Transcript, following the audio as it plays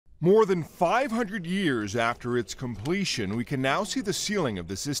More than 500 years after its completion, we can now see the ceiling of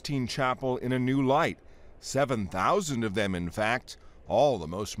the Sistine Chapel in a new light. 7,000 of them, in fact, all the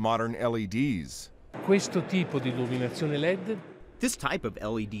most modern LEDs. Questo tipo di illuminazione LED. This type of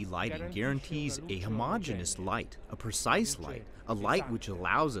LED lighting guarantees a homogeneous light, a precise light, a light which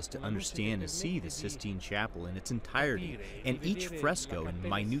allows us to understand and see the Sistine Chapel in its entirety and each fresco in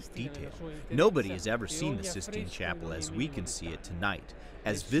minute detail. Nobody has ever seen the Sistine Chapel as we can see it tonight,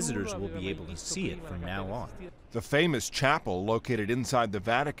 as visitors will be able to see it from now on. The famous chapel, located inside the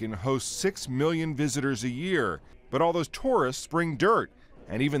Vatican, hosts 6 million visitors a year. But all those tourists bring dirt,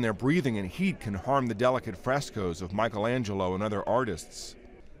 and even their breathing and heat can harm the delicate frescoes of Michelangelo and other artists.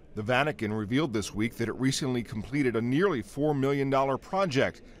 The Vatican revealed this week that it recently completed a nearly $4 million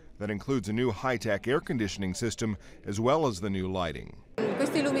project that includes a new high-tech air conditioning system as well as the new lighting.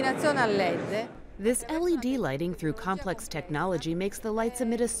 This LED lighting through complex technology makes the lights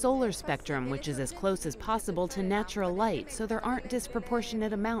emit a solar spectrum, which is as close as possible to natural light, so there aren't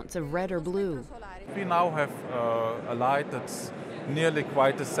disproportionate amounts of red or blue. We now have a light that's nearly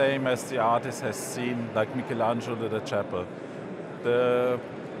quite the same as the artist has seen, like Michelangelo in the chapel. The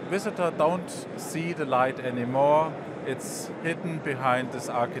visitor don't see the light anymore. It's hidden behind this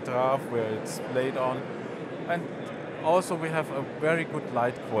architrave where it's laid on. And also we have a very good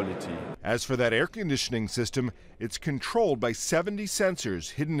light quality. As for that air conditioning system, it's controlled by 70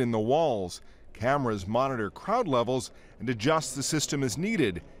 sensors hidden in the walls. Cameras monitor crowd levels and adjust the system as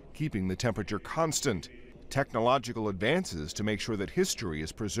needed, keeping the temperature constant. Technological advances to make sure that history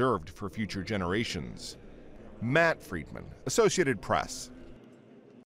is preserved for future generations. Matt Friedman, Associated Press.